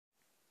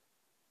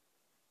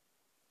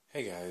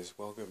Hey guys,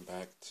 welcome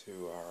back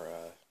to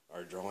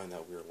our drawing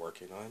that we were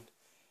working on,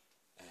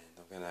 and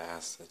I'm gonna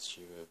ask that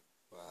you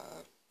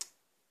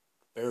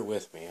bear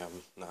with me.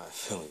 I'm not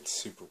feeling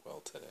super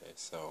well today,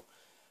 so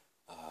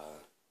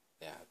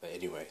yeah. But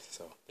anyway,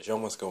 so the show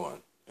must go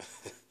on.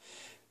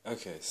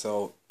 Okay,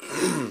 so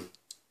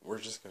we're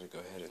just gonna go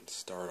ahead and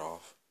start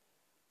off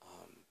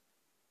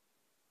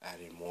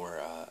adding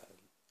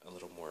a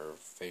little more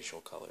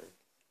facial color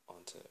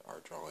onto our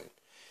drawing.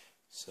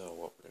 So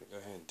what we're gonna go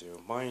ahead and do,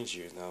 mind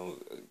you, now.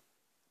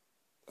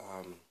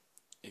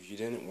 If you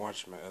didn't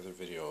watch my other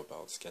video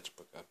about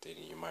Sketchbook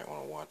updating, you might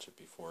want to watch it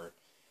before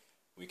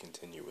we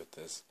continue with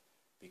this,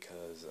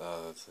 because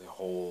the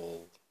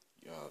whole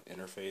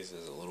interface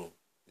is a little,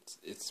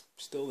 it's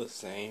still the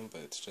same,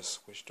 but it's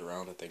just switched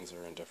around and things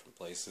are in different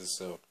places,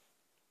 so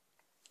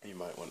you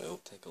might want to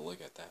take a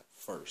look at that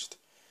first.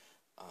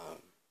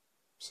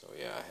 So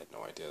yeah, I had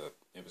no idea that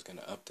it was going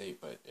to update,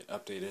 but it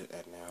updated,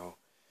 and now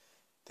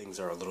things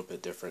are a little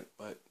bit different,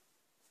 but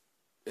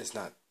it's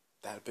not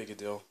that big a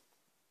deal.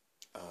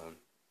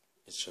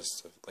 It's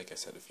just, like I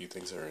said, a few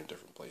things are in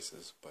different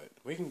places, but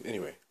we can,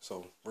 anyway,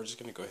 so we're just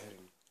going to go ahead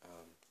and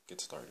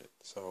get started.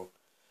 So,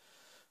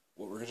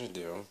 what we're going to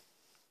do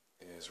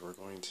is we're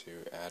going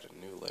to add a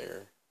new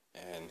layer,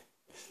 and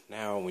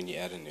now when you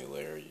add a new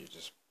layer, you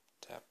just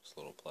tap this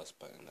little plus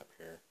button up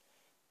here.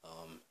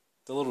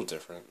 It's a little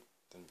different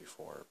than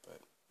before,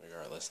 but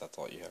regardless, that's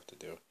all you have to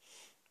do.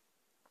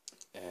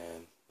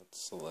 And let's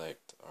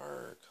select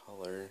our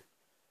color.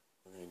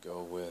 We're going to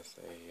go with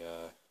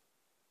a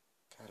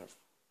kind of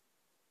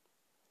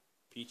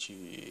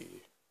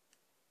peachy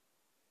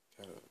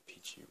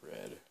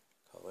red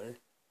color,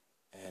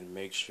 and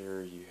make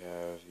sure you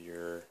have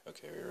your,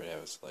 okay, we already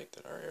have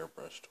selected our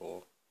airbrush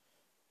tool,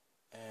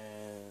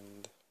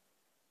 and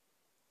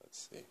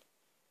let's see,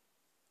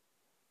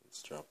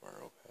 let's drop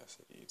our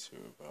opacity to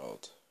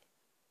about,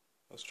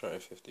 let's try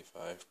 55%.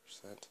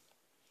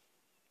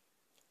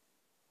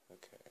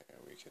 Okay,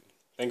 we can,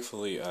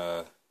 thankfully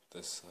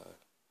this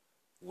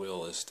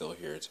wheel is still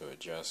here to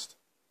adjust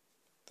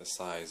the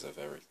size of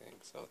everything,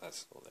 so that's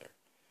still there.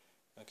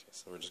 Okay,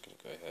 so we're just going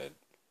to go ahead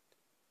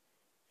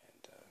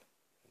and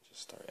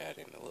just start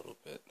adding a little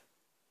bit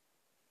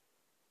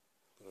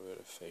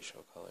of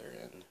facial color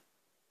in.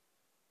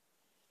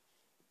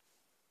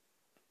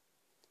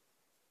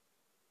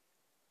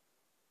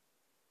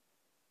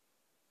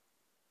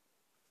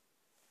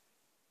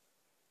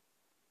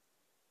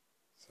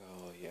 So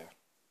yeah,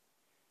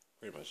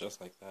 pretty much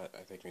just like that.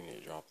 I think we need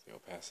to drop the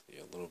opacity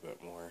a little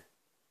bit more.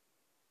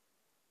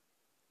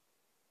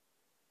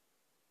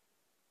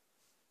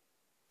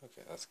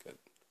 Okay, that's good.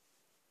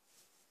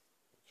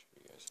 Make sure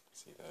you guys can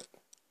see that.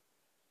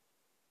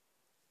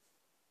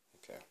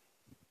 Okay.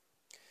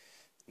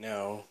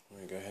 Now we're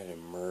gonna go ahead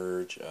and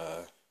merge. We're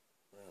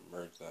gonna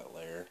merge that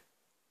layer.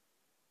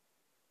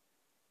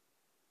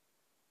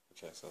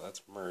 Okay, so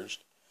that's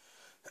merged.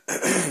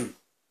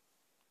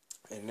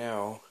 And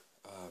now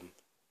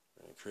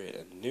we're gonna create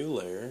a new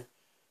layer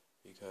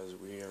because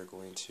we are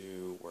going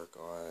to work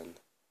on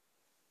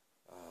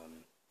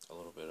a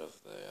little bit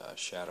of the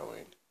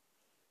shadowing.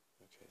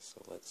 Okay,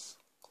 so let's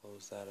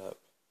close that up,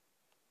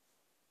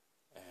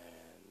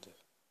 and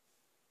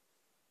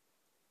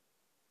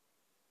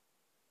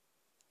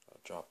I'll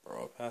drop our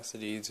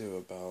opacity to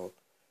about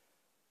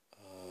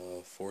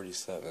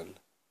 47.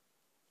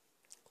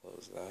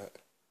 Close that,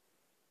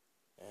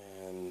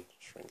 and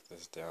shrink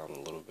this down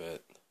a little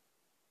bit.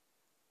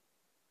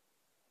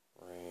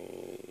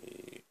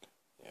 Right,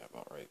 yeah,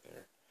 about right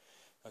there.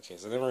 Okay,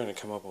 so then we're going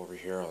to come up over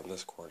here on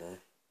this corner,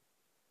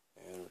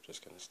 and we're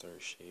just going to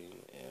start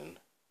shading in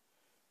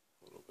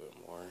a little bit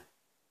more.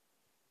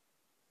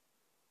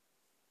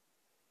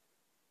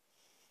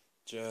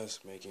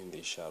 Just making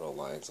these shadow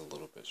lines a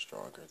little bit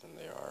stronger than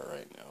they are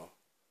right now.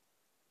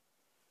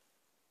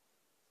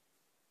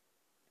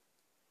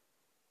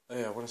 Oh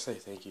yeah, I want to say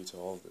thank you to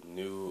all the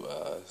new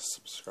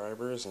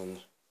subscribers and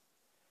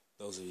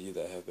those of you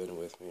that have been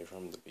with me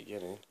from the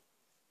beginning,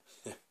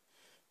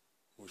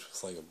 which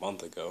was like a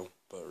month ago,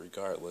 but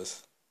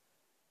regardless,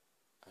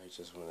 I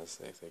just want to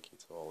say thank you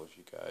to all of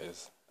you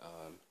guys.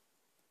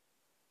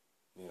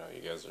 You know,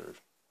 you guys are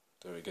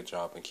doing a good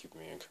job and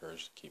keeping me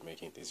encouraged to keep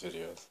making these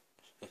videos.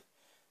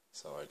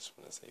 So I just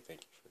want to say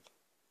thank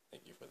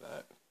you for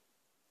that.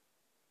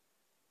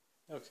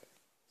 Okay,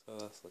 so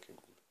that's looking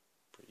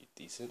pretty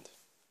decent.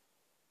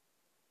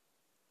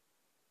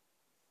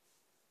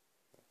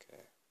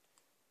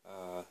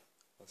 Okay,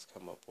 let's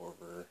come up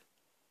over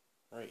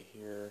right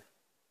here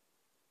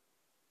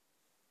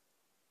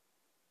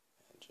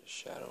and just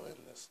shadow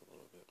in this a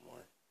little bit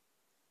more.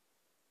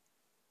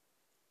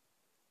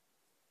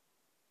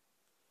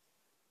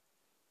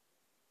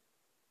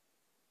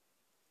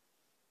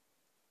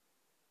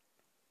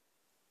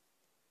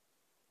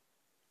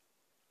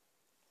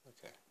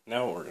 Okay,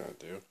 now what we're going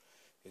to do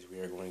is we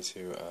are going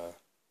to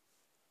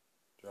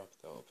drop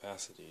the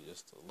opacity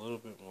just a little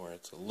bit more.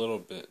 It's a little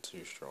bit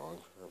too strong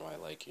for my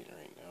liking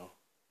right now.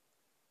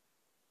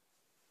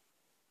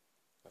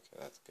 Okay,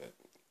 that's good.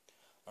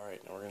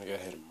 Alright, now we're going to go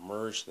ahead and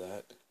merge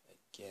that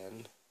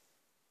again,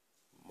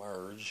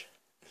 merge,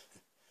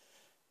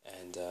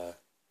 and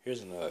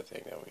here's another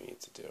thing that we need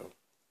to do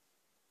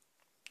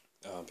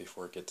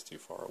before it gets too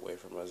far away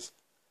from us.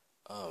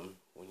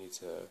 We need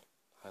to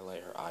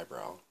highlight her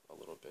eyebrow a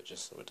little bit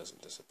just so it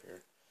doesn't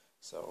disappear.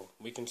 So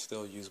we can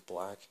still use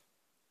black,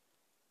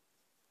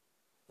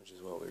 which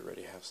is what we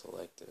already have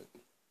selected.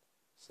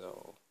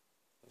 So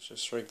let's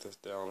just shrink this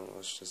down and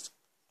let's just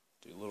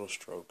do little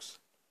strokes,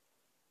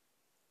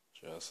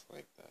 just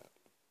like that.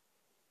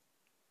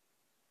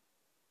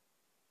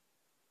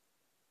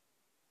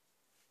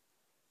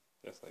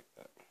 Just like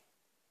that.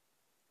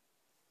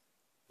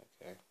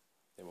 Okay.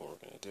 Then what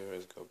we're going to do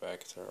is go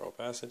back to our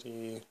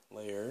opacity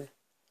layer.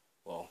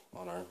 Well,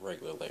 on our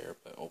regular layer,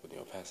 but open the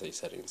opacity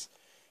settings.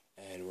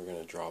 And we're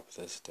going to drop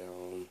this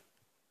down.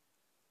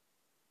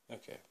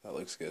 Okay, that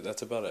looks good.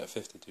 That's about at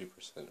 52%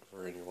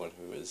 for anyone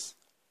who is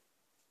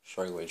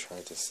struggling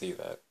trying to see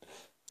that.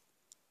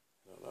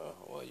 I don't know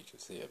how well you can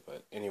see it,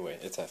 but anyway,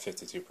 it's at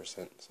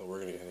 52%. So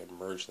we're going to go ahead and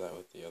merge that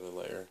with the other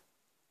layer.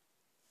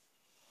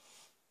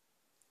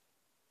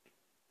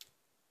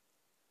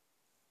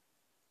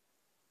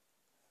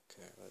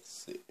 Okay, let's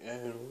see.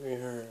 And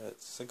we're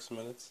at 6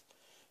 minutes.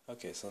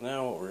 Okay, so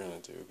now what we're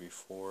going to do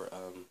before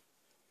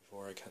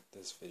I cut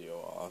this video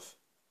off,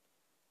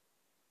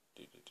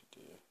 is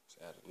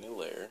add a new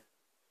layer,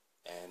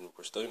 and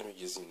we're still going to be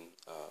using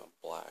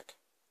black,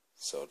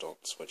 so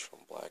don't switch from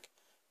black,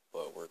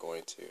 but we're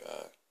going to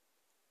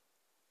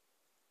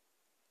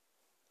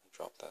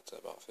drop that to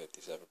about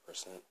 57%.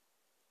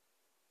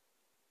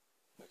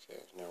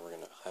 Okay, now we're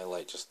going to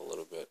highlight just a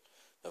little bit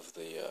of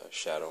the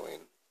shadowing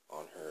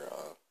on her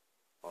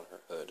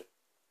hood.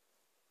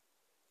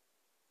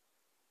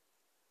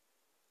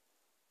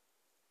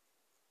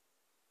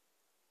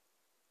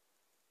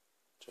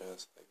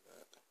 Just like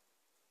that.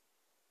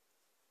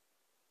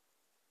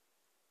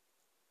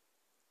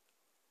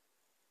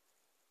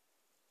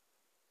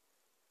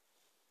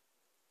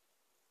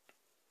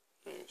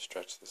 Maybe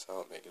stretch this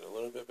out, make it a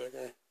little bit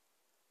bigger.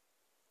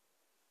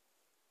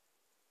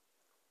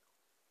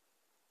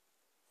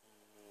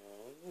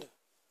 And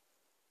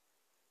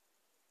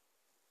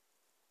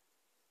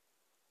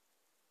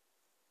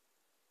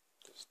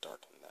just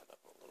darken that up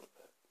a little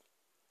bit.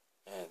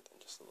 And then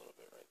just a little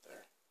bit right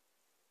there.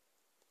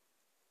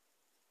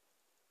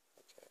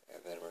 Okay,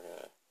 and then we're going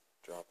to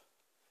drop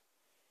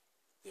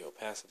the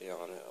opacity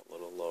on it a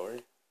little lower.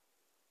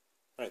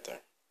 Right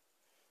there.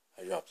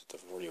 I dropped it to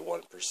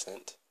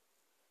 41%.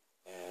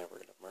 And we're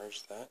going to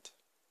merge that.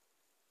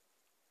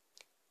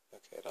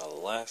 Okay, now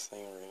the last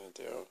thing we're going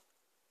to do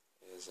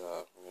is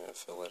we're going to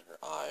fill in her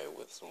eye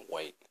with some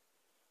white.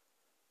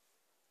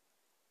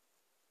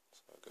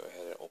 So go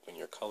ahead and open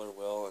your color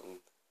wheel and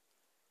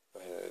go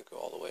ahead and go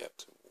all the way up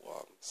to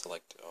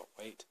select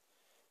white.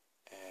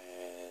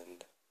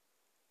 And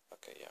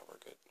okay, yeah, we're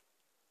good.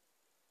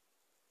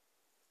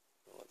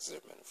 Let's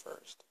zoom in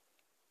first.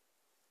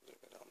 Zoom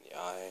in on the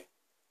eye.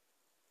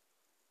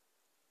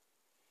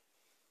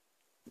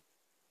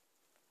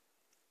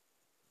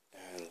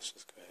 And let's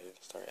just go ahead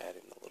and start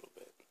adding a little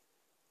bit.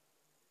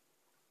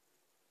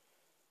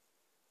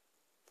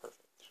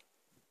 Perfect.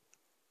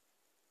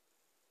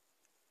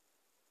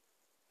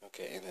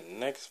 Okay, in the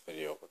next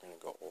video we're going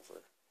to go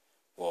over,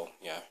 well,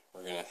 yeah,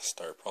 we're going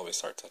to probably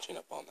start touching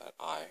up on that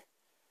eye.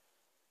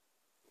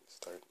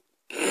 Start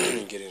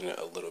getting it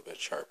a little bit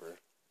sharper.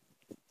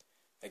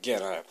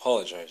 Again, I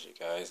apologize, you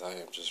guys. I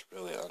am just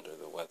really under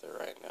the weather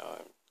right now.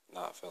 I'm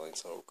not feeling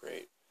so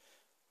great.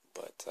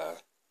 But,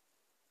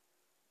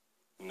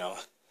 no,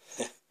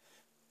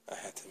 I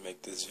had to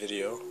make this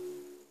video.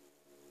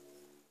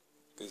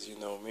 Because you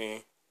know me.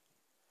 I'm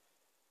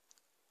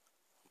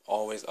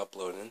always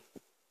uploading.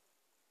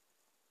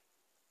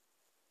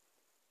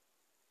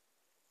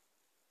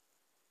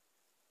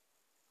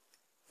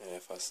 And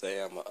if I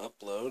say I'm a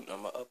upload,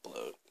 I'm a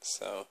upload.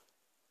 So,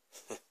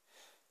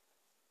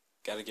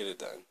 gotta get it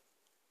done.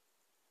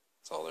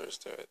 That's all there is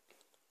to it.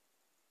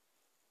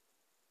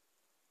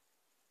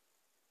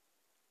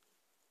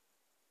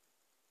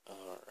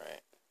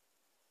 Alright.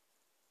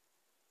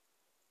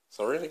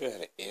 So we're gonna go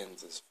ahead and end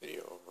this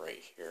video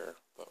right here.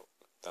 But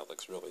that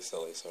looks really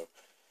silly, so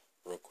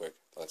real quick,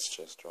 let's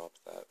just drop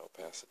that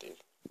opacity.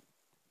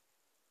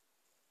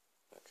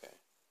 Okay.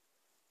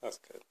 That's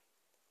good.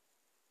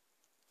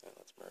 And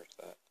let's merge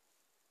that.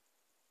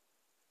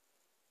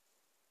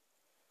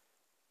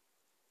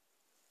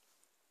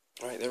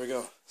 Alright, there we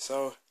go.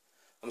 So,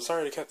 I'm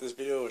sorry to cut this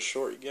video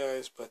short, you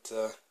guys, but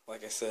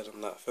like I said,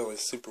 I'm not feeling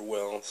super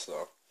well,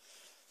 so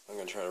I'm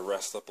going to try to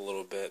rest up a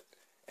little bit.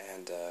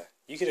 And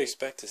you can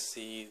expect to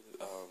see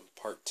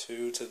part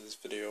 2 to this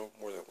video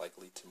more than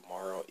likely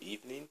tomorrow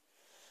evening.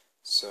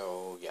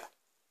 So, yeah.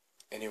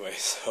 Anyway,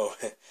 so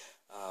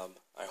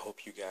I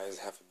hope you guys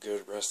have a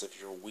good rest of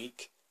your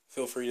week.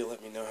 Feel free to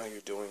let me know how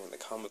you're doing in the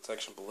comment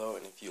section below,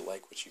 and if you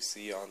like what you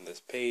see on this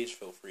page,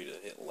 feel free to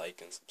hit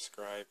like and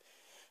subscribe.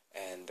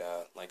 And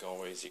like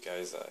always, you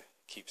guys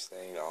keep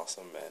staying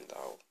awesome, and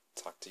I'll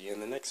talk to you in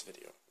the next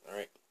video.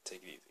 Alright,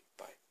 take it easy.